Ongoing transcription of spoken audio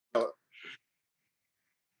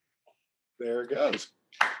There it goes.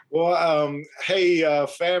 Well, hey,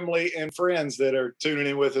 family and friends that are tuning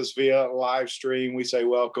in with us via live stream, we say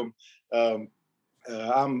welcome. Um,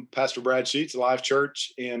 I'm Pastor Brad Sheets, Life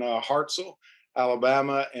Church in Hartselle,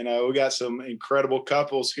 Alabama, and we got some incredible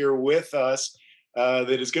couples here with us that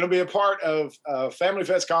is going to be a part of Family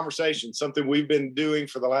Fest Conversation, something we've been doing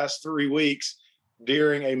for the last 3 weeks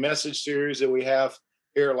during a message series that we have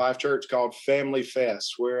here at Life Church called Family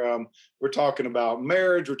Fest, where we're talking about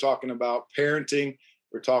marriage, we're talking about parenting,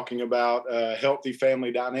 we're talking about healthy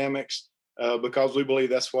family dynamics, because we believe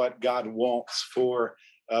that's what God wants for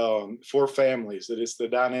families, that it's the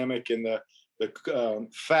dynamic and the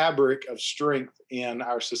fabric of strength in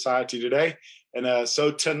our society today. And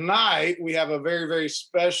so tonight we have a very, very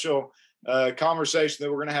special conversation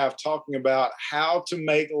that we're going to have talking about how to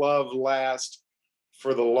make love last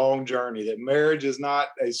for the long journey, that marriage is not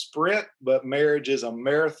a sprint, but marriage is a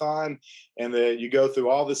marathon, and that you go through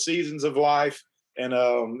all the seasons of life, and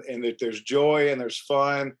that there's joy and there's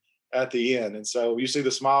fun at the end. And so you see the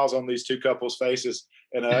smiles on these two couples' faces,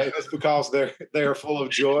 and it's because they are full of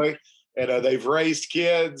joy, and they've raised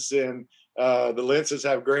kids, and the Lentzes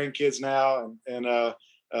have grandkids now, and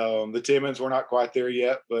the Timmons, we're not quite there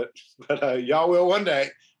yet, but y'all will one day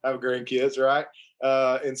have grandkids, right?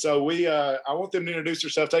 And so I want them to introduce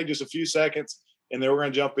themselves, take just a few seconds, and then we're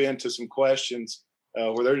going to jump into some questions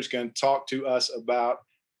where they're just going to talk to us about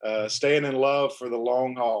staying in love for the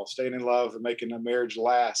long haul, staying in love and making a marriage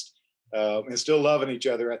last, and still loving each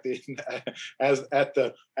other at the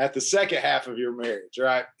at the second half of your marriage,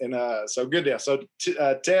 right? And so good deal. So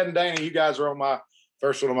Ted and Dana, you guys are on my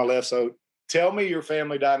first one on my left. So tell me your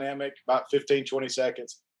family dynamic, about 15, 20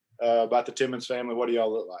 seconds, about the Timmons family. What do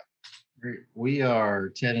y'all look like? We are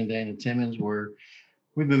Ted and Dana Timmons.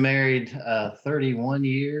 We've been married 31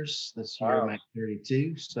 years. This year, I'm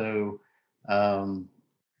 32. So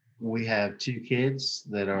we have 2 kids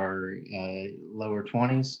that are lower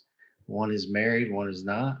 20s. One is married, one is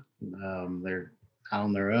not. They're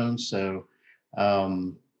on their own. So,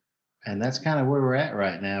 and that's kind of where we're at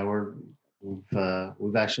right now.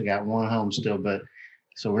 We've actually got one home still, but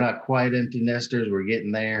so we're not quite empty nesters. We're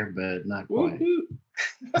getting there, but not quite.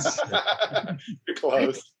 You're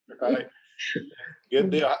close, right? Good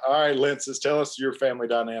deal. All right, Lentzes, tell us your family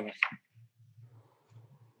dynamic.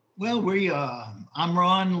 Well, I'm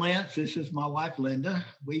Ron Lentz. This is my wife, Linda.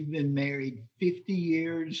 We've been married 50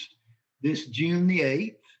 years this June the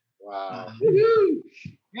 8th. Wow.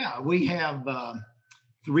 Yeah, we have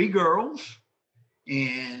 3 girls,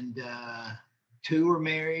 and 2 are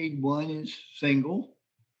married, 1 is single,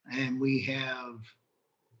 and we have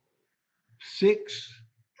 6.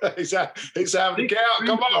 He's having to count.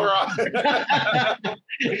 Come on, Ron.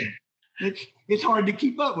 It's hard to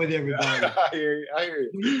keep up with everybody. I hear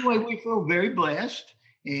you. Anyway, we feel very blessed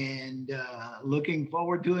and looking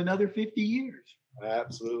forward to another 50 years.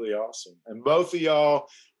 Absolutely awesome. And both of y'all,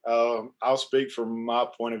 I'll speak from my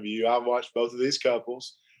point of view. I've watched both of these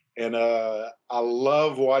couples, and I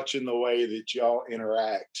love watching the way that y'all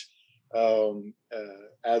interact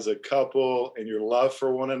as a couple, and your love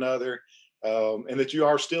for one another, and that you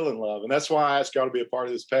are still in love. And that's why I asked y'all to be a part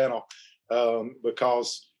of this panel,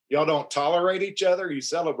 because y'all don't tolerate each other, you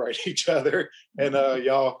celebrate each other, and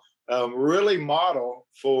y'all really model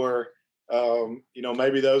for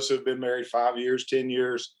maybe those who have been married 5 years, 10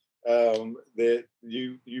 years, that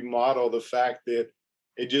you model the fact that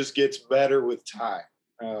it just gets better with time.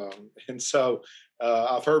 And so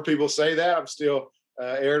I've heard people say that. I'm still,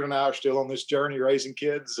 Aaron and I are still on this journey raising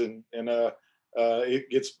kids, and it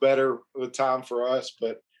gets better with time for us,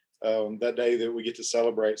 but that day that we get to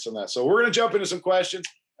celebrate some of that. So we're going to jump into some questions.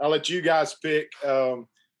 I'll let you guys pick who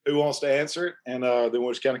wants to answer it, and then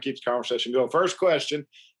we'll just kind of keep the conversation going. First question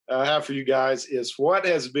I have for you guys is, what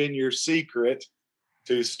has been your secret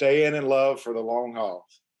to staying in love for the long haul?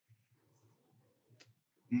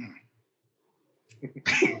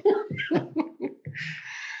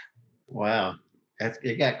 Wow.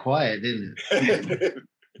 It got quiet, didn't it?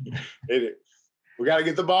 It did. We got to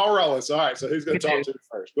get the ball rolling. So, all right, so who's going to talk to you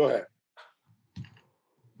first? Go ahead.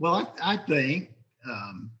 Well, I think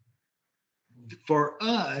for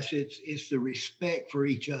us, it's the respect for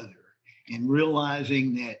each other and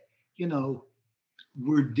realizing that,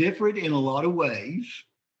 we're different in a lot of ways.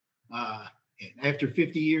 After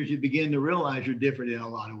 50 years, you begin to realize you're different in a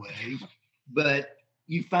lot of ways, but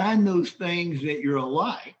you find those things that you're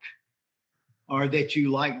alike or that you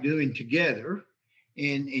like doing together.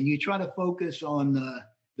 And you try to focus on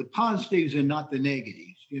the positives and not the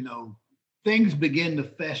negatives. Things begin to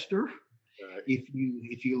fester if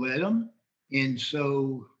you let them. And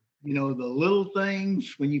so you know, the little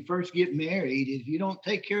things when you first get married, if you don't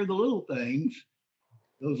take care of the little things,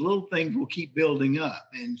 those little things will keep building up.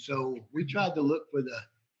 And so we tried to look for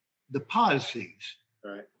the positives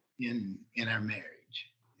Right. in our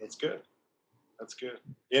marriage. That's good. That's good.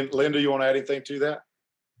 And Linda, you want to add anything to that?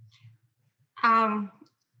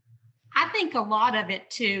 I think a lot of it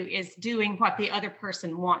too is doing what the other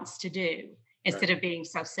person wants to do instead of being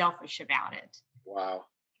so selfish about it. Wow.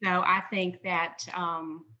 So I think that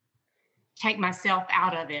take myself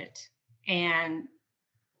out of it and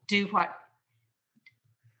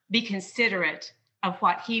be considerate of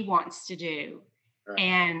what he wants to do. Right.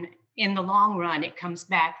 And in the long run, it comes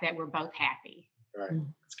back that we're both happy. Right.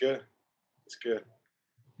 It's good. It's good.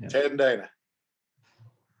 Yeah. Ted and Dana.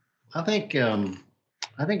 I think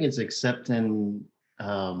it's accepting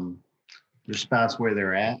your spouse where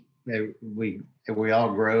they're at. We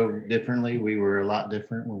all grow differently. We were a lot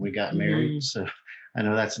different when we got married. So I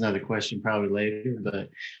know that's another question probably later, but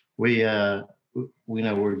we know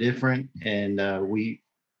we're different, and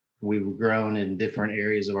we've grown in different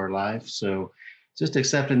areas of our life. So just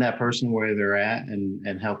accepting that person where they're at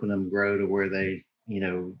and helping them grow to where they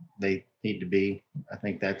need to be. I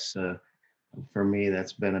think that's for me,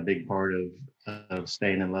 that's been a big part of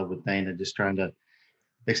staying in love with Dana, just trying to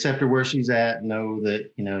accept her where she's at, know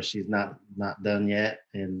that, she's not done yet,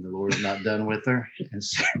 and the Lord's not done with her. And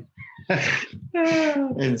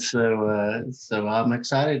so I'm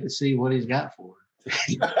excited to see what he's got for her.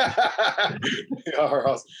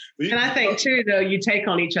 And I think too, though, you take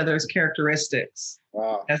on each other's characteristics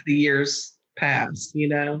as the years pass,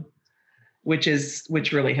 which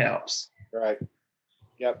really helps. Right.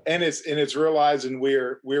 Yeah. And it's realizing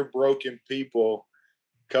we're broken people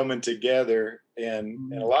coming together.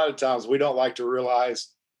 And a lot of times we don't like to realize,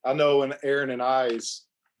 I know in Erin and I's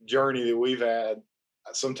journey that we've had,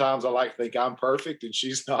 sometimes I like to think I'm perfect and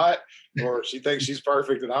she's not, or she thinks she's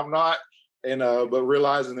perfect and I'm not. And, but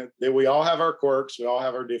realizing that we all have our quirks, we all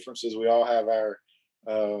have our differences, we all have our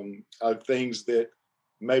things that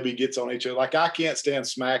maybe gets on each other. Like, I can't stand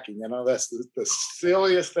smacking. That's the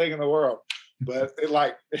silliest thing in the world, but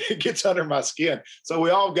it gets under my skin. So we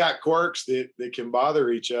all got quirks that can bother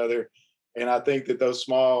each other. And I think that those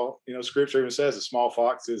small, scripture even says a small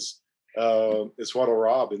fox is what'll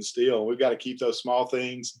rob and steal. We've got to keep those small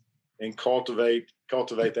things and cultivate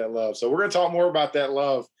that love. So we're going to talk more about that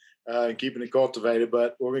love and keeping it cultivated,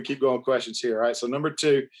 but we're going to keep going with questions here. All right. So number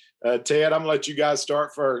 2, Ted, I'm going to let you guys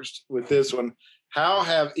start first with this one. How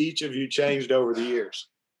have each of you changed over the years?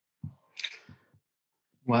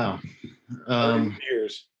 Wow.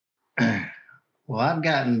 Years. Well, I've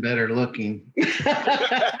gotten better looking.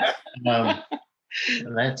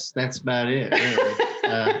 That's about it.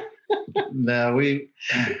 Really. No,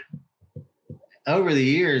 over the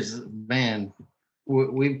years, man,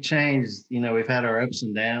 we've changed. We've had our ups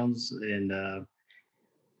and downs, and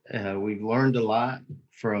we've learned a lot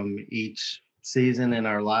from each season in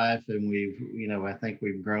our life, and I think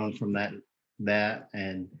we've grown from that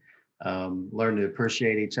and learned to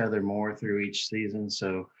appreciate each other more through each season.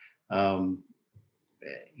 So,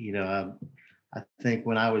 I think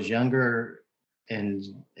when I was younger and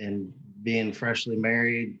being freshly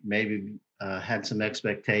married, maybe had some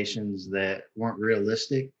expectations that weren't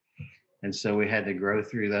realistic, and so we had to grow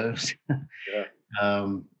through those. Yeah.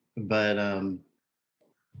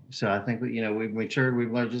 So I think we've matured.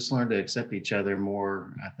 We've learned to accept each other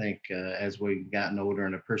more. I think as we've gotten older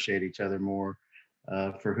and appreciate each other more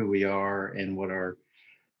for who we are and what our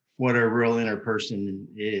real inner person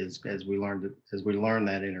is as we learn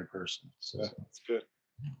that inner person. So that's good.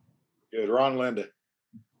 Good. Ron, Linda.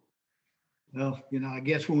 Well, I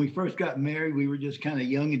guess when we first got married, we were just kind of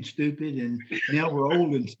young and stupid, and now we're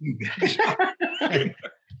old and stupid.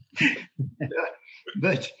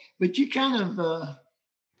 But you kind of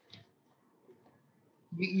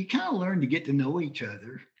you kind of learn to get to know each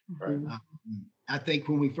other. Right. I think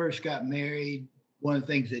when we first got married, one of the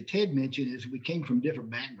things that Ted mentioned is we came from different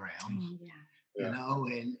backgrounds,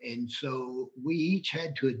 and so we each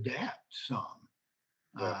had to adapt some.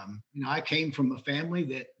 Yeah. I came from a family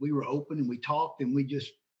that we were open and we talked, and we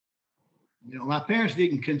just, my parents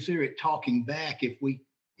didn't consider it talking back if we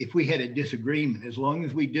had a disagreement, as long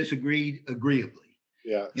as we disagreed agreeably.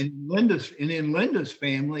 Yeah. And in Linda's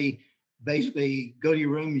family, basically go to your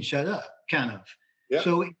room and shut up, kind of. Yeah.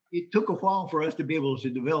 So it took a while for us to be able to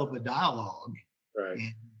develop a dialogue. Right.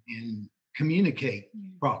 And communicate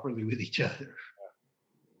properly with each other.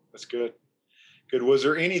 That's good. Good. Was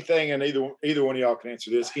there anything, and either one of y'all can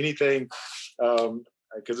answer this, anything,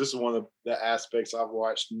 because this is one of the aspects I've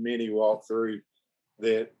watched many walk through,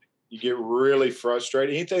 that you get really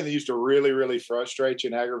frustrated. Anything that used to really, really frustrate you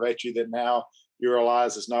and aggravate you that now you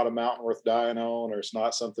realize it's not a mountain worth dying on, or it's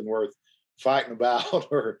not something worth fighting about,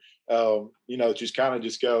 or, just kind of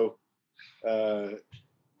just go,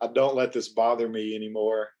 I don't let this bother me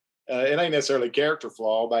anymore. It ain't necessarily character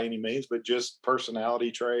flaw by any means, but just personality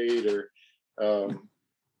trait or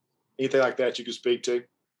anything like that you can speak to.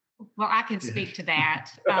 Well, I can speak to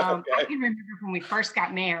that. Okay. I can remember when we first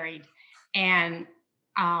got married and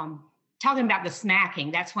talking about the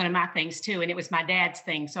smacking, that's one of my things too. And it was my dad's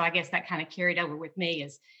thing. So I guess that kind of carried over with me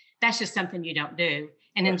is that's just something you don't do.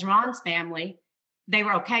 And in Ron's family, they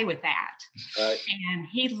were okay with that. Right. And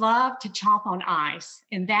he loved to chomp on ice.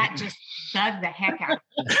 And that just bugged the heck out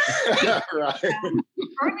of me. Right.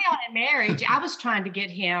 Early on in marriage, I was trying to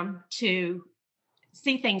get him to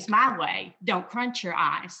see things my way. Don't crunch your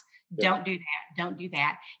ice. Yeah. Don't do that. Don't do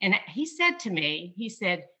that. And he said to me,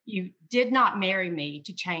 you did not marry me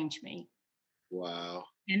to change me. Wow.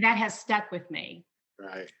 And that has stuck with me.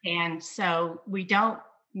 Right. And so we don't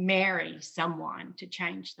marry someone to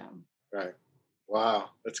change them. Right.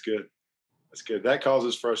 Wow. That's good. That's good. That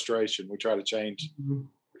causes frustration. We try to change. Mm-hmm.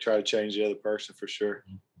 We try to change the other person for sure.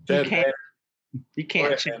 You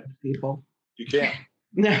can't change people. You can't.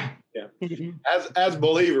 No. Yeah. As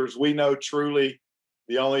believers, we know truly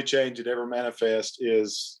the only change that ever manifests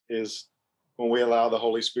is when we allow the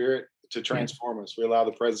Holy Spirit to transform us. We allow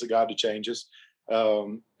the presence of God to change us.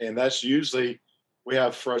 And that's usually, we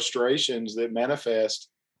have frustrations that manifest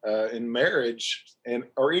in marriage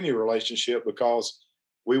or any relationship because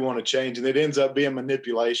we want to change, and it ends up being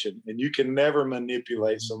manipulation. And you can never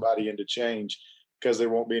manipulate somebody into change because there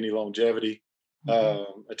won't be any longevity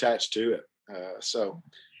attached to it.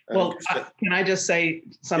 Can I just say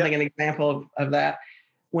something, an example of that?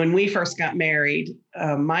 When we first got married,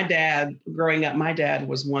 my dad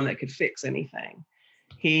was one that could fix anything.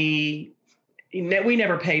 We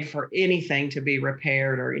never paid for anything to be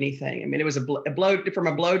repaired or anything. I mean, it was from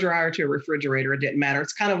a blow dryer to a refrigerator. It didn't matter.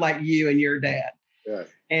 It's kind of like you and your dad. Yeah.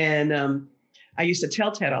 And I used to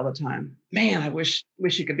tell Ted all the time, man, I wish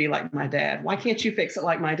you could be like my dad. Why can't you fix it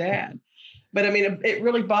like my dad? But I mean, it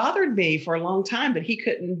really bothered me for a long time that he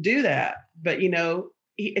couldn't do that. But,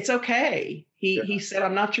 it's okay. He said,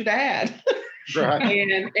 I'm not your dad.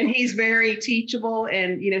 Right. and he's very teachable.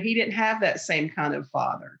 And, he didn't have that same kind of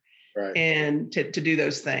father. Right. And to do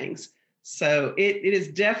those things. So it is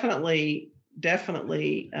definitely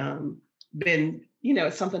been,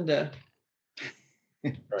 it's something to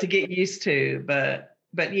get used to, but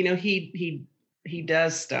he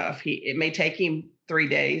does stuff. It may take him 3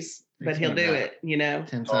 days, but he'll do it,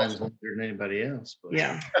 10 times longer than anybody else. But.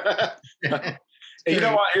 Yeah. And you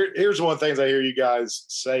know what? Here's one of the things I hear you guys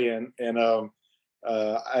saying. And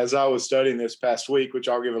as I was studying this past week, which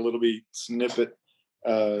I'll give a little bit snippet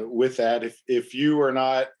with that, if you are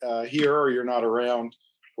not here or you're not around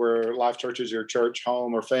where Life Church is your church,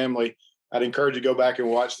 home, or family, I'd encourage you to go back and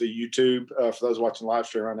watch the YouTube. For those watching live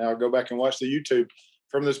stream right now, go back and watch the YouTube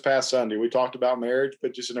from this past Sunday. We talked about marriage,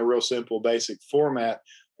 but just in a real simple, basic format.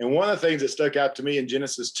 And one of the things that stuck out to me in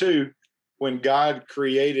Genesis 2, when God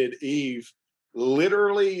created Eve,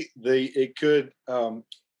 literally it could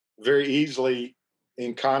very easily,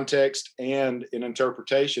 in context and in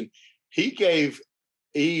interpretation, he gave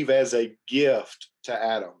Eve as a gift to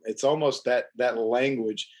Adam. It's almost that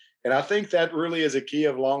language. And I think that really is a key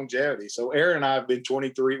of longevity. So Aaron and I have been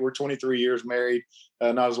 23 years married,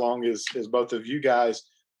 not as long as both of you guys.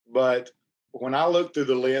 But when I look through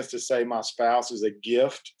the lens to say my spouse is a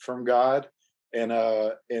gift from God, and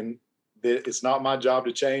that it's not my job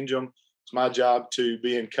to change them, it's my job to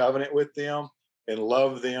be in covenant with them and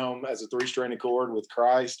love them as a three-stranded cord with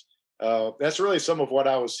Christ. That's really some of what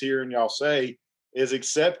I was hearing y'all say, is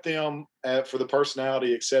accept them for the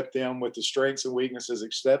personality, accept them with the strengths and weaknesses,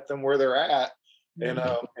 accept them where they're at, and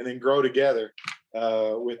then grow together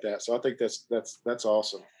with that. So I think that's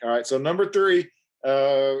awesome. All right. So number 3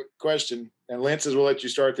 question, and Linces, we'll let you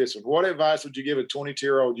start this one. What advice would you give a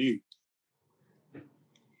 22-year-old you?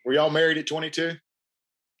 Were y'all married at 22?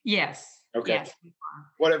 Yes. Okay. Yes.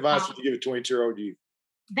 What advice would you give a 22-year-old you?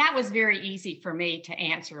 That was very easy for me to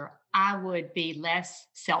answer. I would be less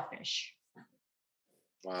selfish.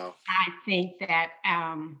 Wow. I think that,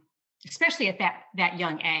 especially at that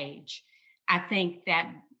young age, I think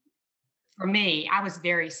that for me, I was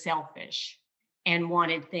very selfish and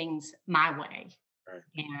wanted things my way. Right.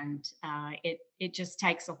 And it just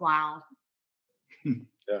takes a while,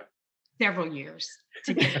 several years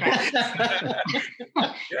to get that.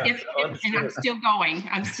 And I'm still going.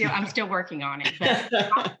 I'm still working on it. But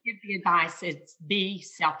I would give the advice: it's be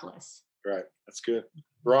selfless. Right. That's good.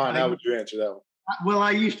 Ron, how would you answer that one? Well,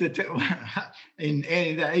 I used to tell, and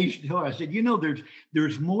I used to tell her, I said,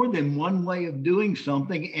 there's more than one way of doing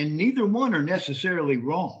something, and neither one are necessarily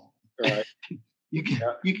wrong. Right. You can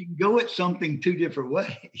Yeah. you can go at something two different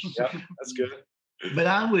ways. Yeah, that's good. But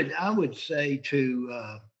I would say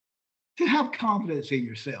to have confidence in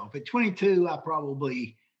yourself. At 22, I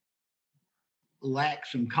probably lacked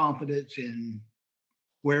some confidence in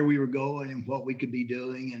where we were going and what we could be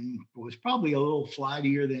doing, and was probably a little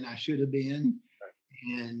flightier than I should have been,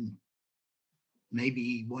 and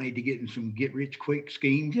maybe wanted to get in some get rich quick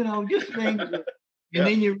schemes, just things. And Yeah.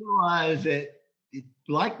 then you realize that,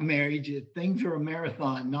 like marriage, things are a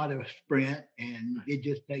marathon, not a sprint, and it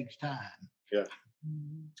just takes time. Yeah,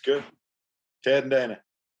 it's good. Ted and Dana.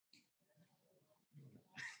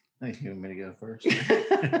 I think you want me to go first.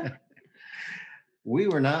 We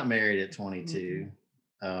were not married at 22.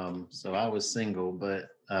 So I was single, but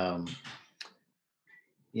I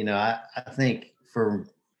think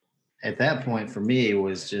at that point for me, it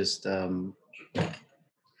was just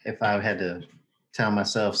if I had to tell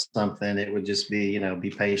myself something, it would just be, be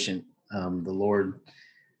patient. The Lord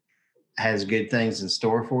has good things in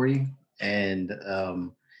store for you, and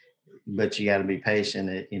but you got to be patient.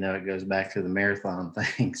 It goes back to the marathon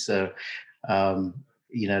thing. So to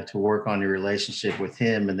work on your relationship with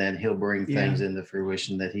Him, and then He'll bring things into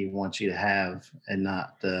fruition that He wants you to have, and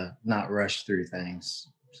not rush through things.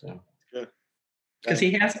 So good, because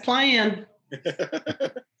He has a plan.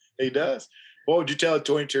 He does. What would you tell a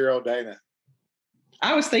 22-year-old Dana?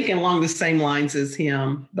 I was thinking along the same lines as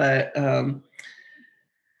him, but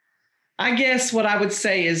I guess what I would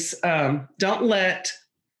say is don't let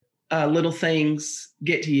little things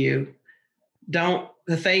get to you.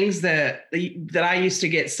 The things that I used to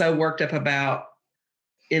get so worked up about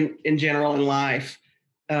in general in life,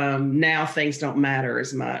 now things don't matter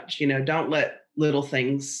as much. Don't let little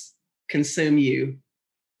things consume you,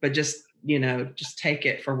 but just take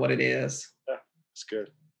it for what it is. Yeah, that's good.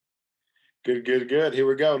 Good. Here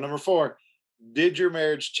we go. Number 4. Did your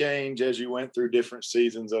marriage change as you went through different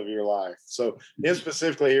seasons of your life? So,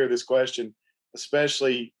 specifically here, this question,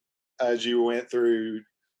 especially as you went through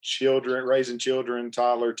raising children,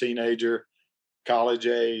 toddler, teenager, college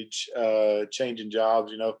age, changing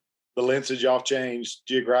jobs, the lenses y'all changed,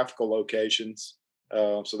 geographical locations.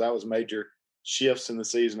 So that was major shifts in the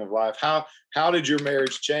season of life. How did your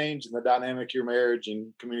marriage change, and the dynamic of your marriage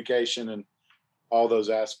and communication and all those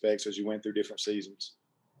aspects as you went through different seasons?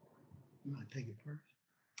 You want to take it first?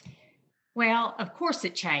 Well, of course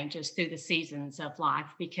it changes through the seasons of life,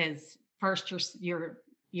 because first you're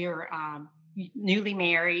newly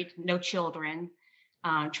married, no children,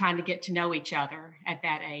 trying to get to know each other at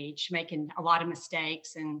that age, making a lot of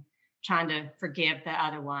mistakes and trying to forgive the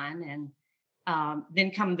other one. And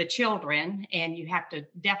then come the children, and you have to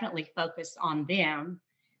definitely focus on them.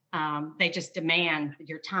 They just demand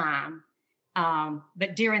your time.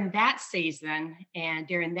 But during that season and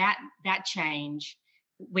during that change,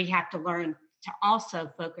 we have to learn to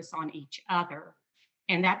also focus on each other.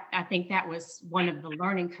 And I think that was one of the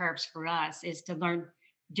learning curves for us, is to learn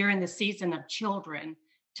during the season of children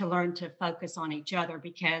to learn to focus on each other,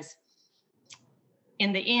 because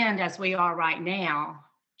in the end, as we are right now,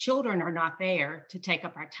 children are not there to take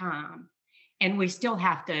up our time. And we still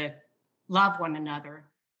have to love one another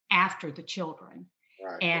after the children.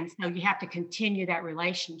 Right. And so you have to continue that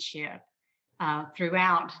relationship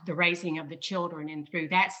throughout the raising of the children and through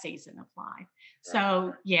that season of life. Right.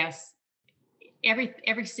 So yes,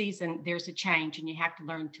 every season there's a change, and you have to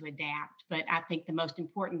learn to adapt. But I think the most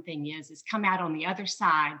important thing is come out on the other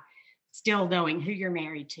side still knowing who you're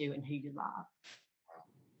married to and who you love.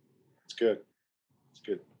 It's good. It's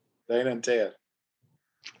good. Dana and Ted.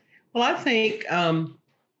 Well, I think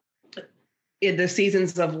in the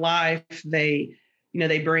seasons of life, they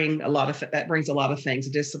bring that brings a lot of things,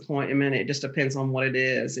 disappointment. It just depends on what it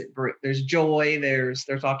is. There's joy, there's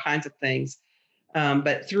all kinds of things.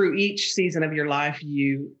 But through each season of your life,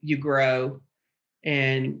 you grow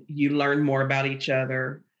and you learn more about each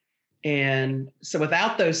other. And so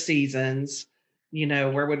without those seasons,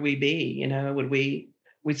 where would we be?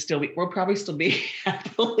 We'll probably still be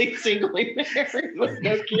happily singly married with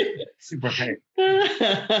no kids. Right.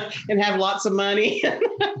 And have lots of money.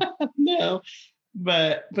 No.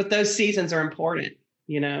 But those seasons are important,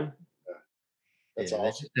 That's They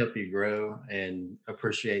awesome. just help you grow and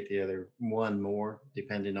appreciate the other one more,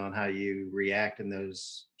 depending on how you react in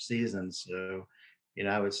those seasons. So,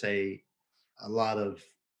 I would say a lot of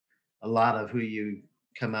who you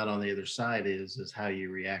come out on the other side is how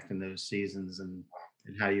you react in those seasons, and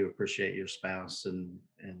how you appreciate your spouse and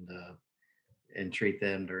treat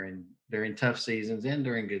them during tough seasons and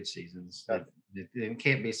during good seasons. it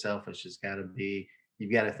can't be selfish. It's got to be,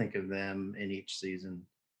 you've got to think of them in each season,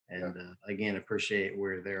 and again, appreciate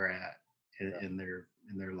where they're at in their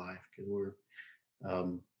life, because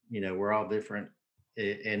we're all different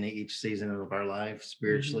in each season of our life,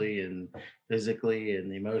 spiritually and physically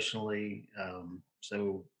and emotionally.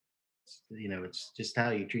 So it's just how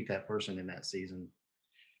you treat that person in that season.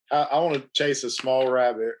 I want to chase a small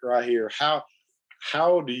rabbit right here.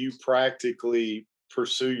 How do you practically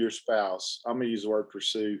pursue your spouse? I'm gonna use the word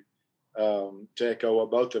pursue to echo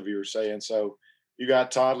what both of you are saying. So you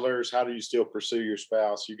got toddlers. How do you still pursue your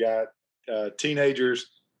spouse? You got teenagers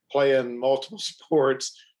playing multiple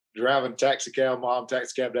sports, driving taxi cab mom,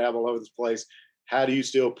 taxi cab dad all over this place. How do you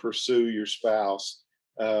still pursue your spouse?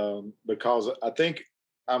 Because I think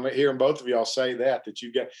I'm hearing both of y'all say that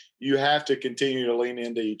you have to continue to lean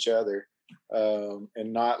into each other,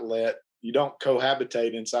 and not you don't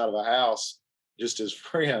cohabitate inside of a house just as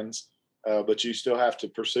friends, but you still have to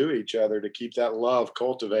pursue each other to keep that love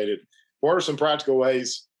cultivated. What are some practical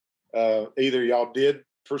ways either y'all did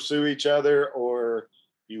pursue each other, or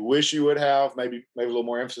you wish you would have, maybe a little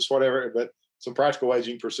more emphasis, whatever, but some practical ways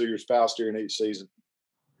you can pursue your spouse during each season?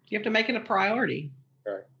 You have to make it a priority.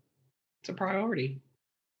 Right. It's a priority.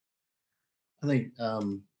 I think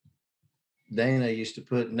Dana used to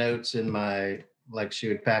put notes in she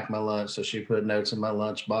would pack my lunch, so she put notes in my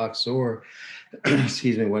lunch box, or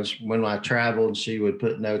excuse me, when I traveled, she would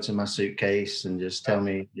put notes in my suitcase and just tell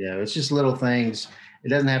me, it's just little things. It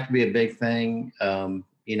doesn't have to be a big thing. And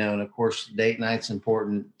of course, date night's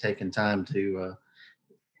important, taking time to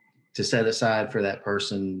set aside for that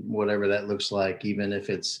person, whatever that looks like, even if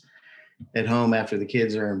it's at home after the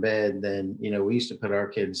kids are in bed. Then, we used to put our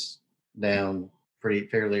kids down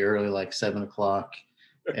fairly early, like 7:00.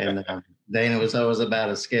 And Dana was always about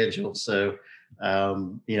a schedule. So,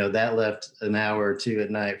 that left an hour or two at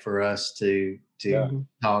night for us to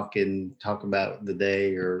talk about the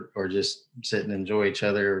day, or just sit and enjoy each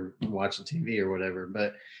other, watching TV or whatever.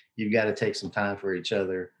 But you've got to take some time for each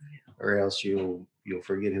other, or else you'll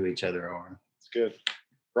forget who each other are. It's good.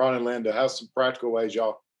 Ron and Linda, how's some practical ways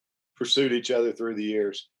y'all pursued each other through the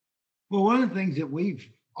years? Well, one of the things that we've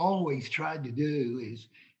always tried to do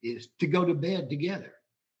is to go to bed together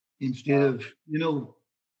instead of,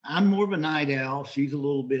 I'm more of a night owl. She's a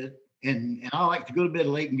little bit, and I like to go to bed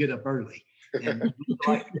late and get up early. And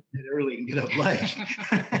I like to go to bed early and get up late.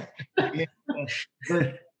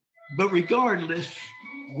 But regardless,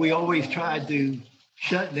 we always try to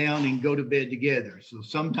shut down and go to bed together. So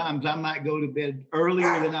sometimes I might go to bed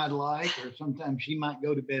earlier than I'd like, or sometimes she might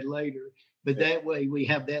go to bed later. But that way we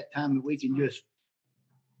have that time that we can just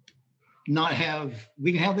we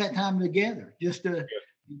can have that time together.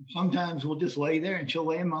 Sometimes we'll just lay there and she'll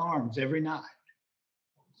lay in my arms every night.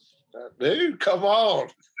 Dude, come on.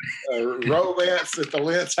 Romance at the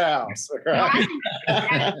Lentz house. Right?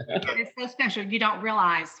 It's so special. You don't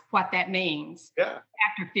realize what that means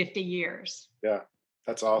after 50 years. Yeah,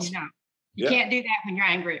 that's awesome. You can't do that when you're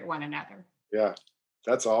angry at one another. Yeah,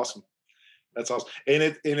 that's awesome. That's awesome. And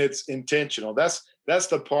it's intentional. That's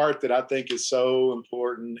the part that I think is so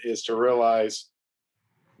important, is to realize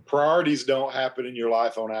priorities don't happen in your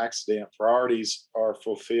life on accident. Priorities are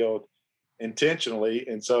fulfilled intentionally.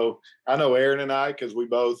 And so I know Aaron and I, because we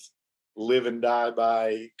both live and die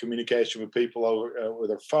by communication with people over with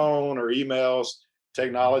their phone or emails.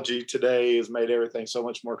 Technology today has made everything so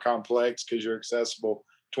much more complex because you're accessible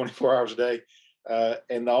 24 hours a day.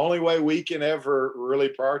 And the only way we can ever really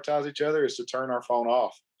prioritize each other is to turn our phone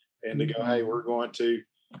off and to go, hey, we're going to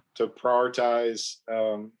prioritize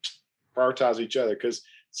each other. Because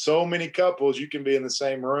so many couples, you can be in the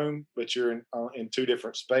same room, but you're in two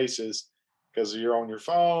different spaces because you're on your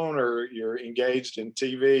phone or you're engaged in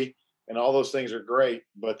TV, and all those things are great,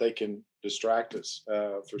 but they can distract us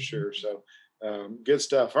for sure. So good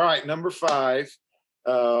stuff. All right, number 5.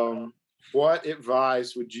 What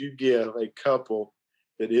advice would you give a couple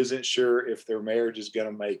that isn't sure if their marriage is going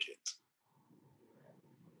to make it?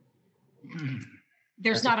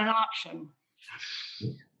 There's not an option.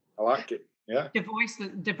 I like it. Yeah.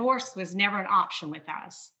 Divorce was never an option with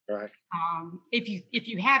us. Right. If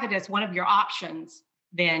you have it as one of your options,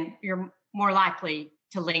 then you're more likely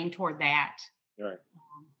to lean toward that. Right.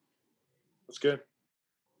 That's good.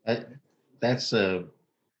 That's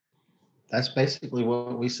basically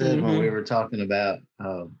what we said when we were talking about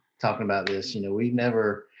this.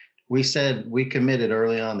 We said, we committed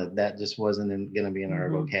early on that just wasn't going to be in our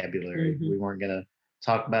vocabulary. We weren't going to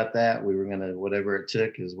talk about that. We were going to, whatever it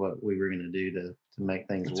took is what we were going to do to make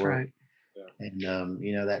things That's work. Right. Yeah. And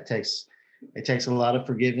that takes a lot of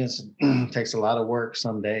forgiveness, takes a lot of work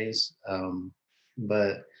some days.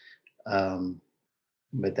 But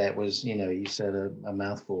But that was, you said a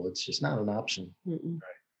mouthful. It's just not an option. Mm-mm.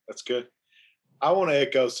 That's good. I want to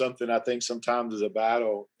echo something I think sometimes is a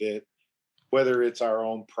battle, that whether it's our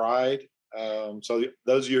own pride. So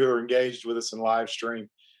those of you who are engaged with us in live stream,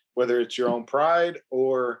 whether it's your own pride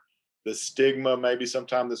or the stigma maybe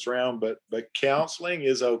sometimes that's around, but counseling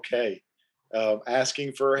is okay.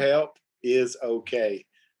 Asking for help is okay.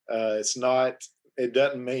 It's not. It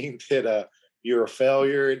doesn't mean that you're a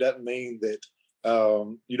failure. It doesn't mean that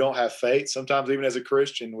you don't have faith. Sometimes even as a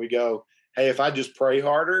Christian, we go, "Hey, if I just pray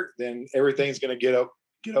harder, then everything's going to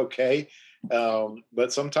get okay."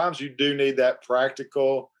 But sometimes you do need that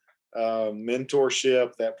practical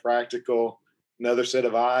mentorship, that practical another set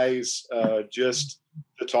of eyes, just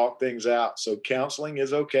to talk things out. So counseling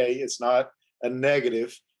is okay. It's not a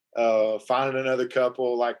negative. Finding another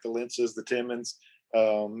couple like the Lintzes, the Timmons,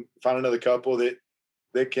 find another couple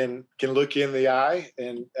that can look you in the eye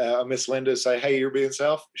and Miss Linda say, "Hey, you're being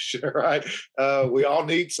selfish," right? We all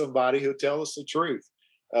need somebody who tell us the truth.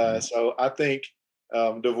 So I think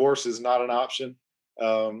divorce is not an option.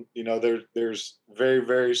 There's very,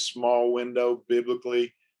 very small window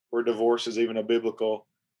biblically where divorce is even a biblical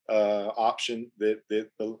option that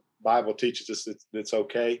the Bible teaches us that's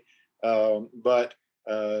okay. But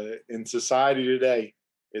in society today,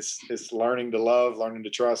 it's learning to love, learning to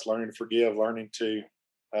trust, learning to forgive, learning to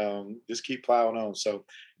just keep plowing on. So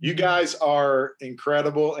you guys are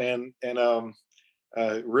incredible, and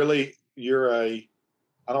really, you're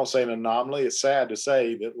I don't say an anomaly. It's sad to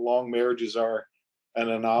say that long marriages are an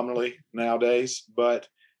anomaly nowadays, but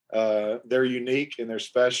they're unique and they're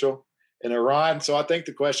special. And Ryan, so I think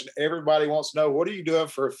the question everybody wants to know: what are you doing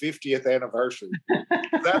for a 50th anniversary?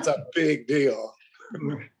 That's a big deal.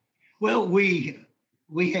 Well,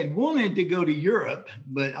 we had wanted to go to Europe,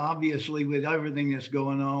 but obviously with everything that's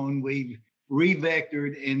going on, we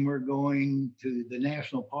revectored and we're going to the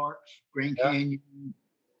national parks, Grand Canyon,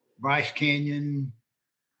 Bryce Canyon,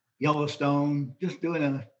 Yellowstone, just doing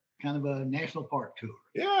a kind of a national park tour.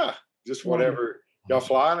 Yeah, just whatever. Y'all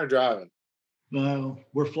flying or driving?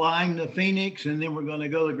 We're flying to Phoenix, and then we're going to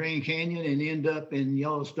go to Grand Canyon and end up in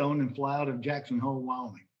Yellowstone and fly out of Jackson Hole,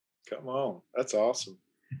 Wyoming. Come on, that's awesome.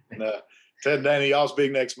 And, Ted and Danny, y'all's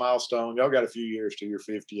big next milestone. Y'all got a few years to your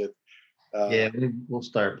 50th. Yeah, we'll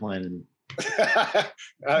start planning.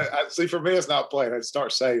 I see. For me, it's not planning. I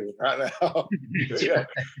start saving right now. Yeah.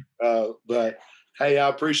 But hey, I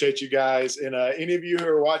appreciate you guys, and any of you who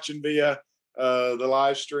are watching via the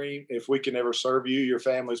live stream, if we can ever serve you, your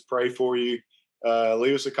families, pray for you.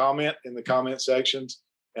 Leave us a comment in the comment sections.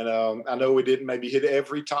 And I know we didn't maybe hit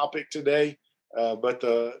every topic today, but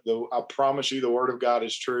I promise you the Word of God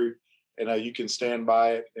is true, and you can stand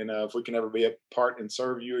by it. And if we can ever be a part and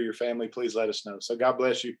serve you or your family, please let us know. So God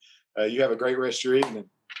bless you. You have a great rest of your evening.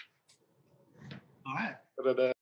 All right. Da-da-da.